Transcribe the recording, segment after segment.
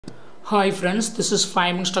Hi friends, this is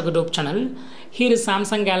 5 Minutes YouTube channel. Here is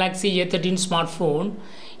Samsung Galaxy A13 smartphone.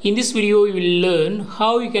 In this video, you will learn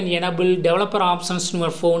how you can enable developer options in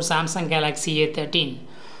your phone Samsung Galaxy A13.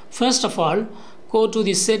 First of all, go to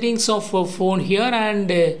the settings of your phone here and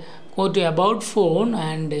go to about phone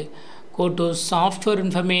and go to software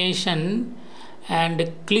information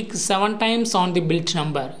and click 7 times on the build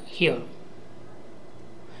number here.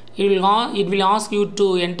 It will ask you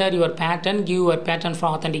to enter your pattern, give your pattern for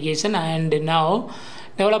authentication, and now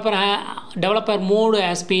developer mode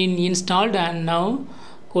has been installed. And now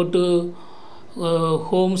go to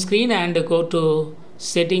home screen and go to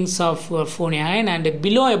settings of phone again, and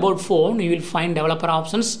below about phone you will find developer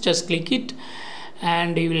options. Just click it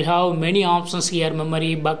and you will have many options here: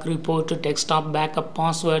 memory, bug report, desktop backup,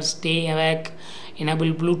 password, stay awake,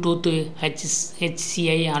 enable Bluetooth,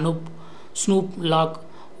 HCI, Anup, Snoop lock,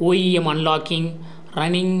 OEM unlocking,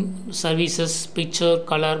 running services, picture,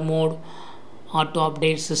 color mode, auto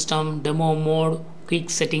update system, demo mode, quick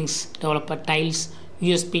settings, developer tiles,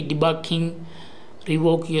 USB debugging,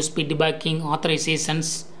 revoke USB debugging,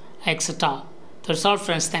 authorizations, etc. That's all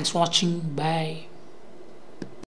friends. Thanks for watching. Bye.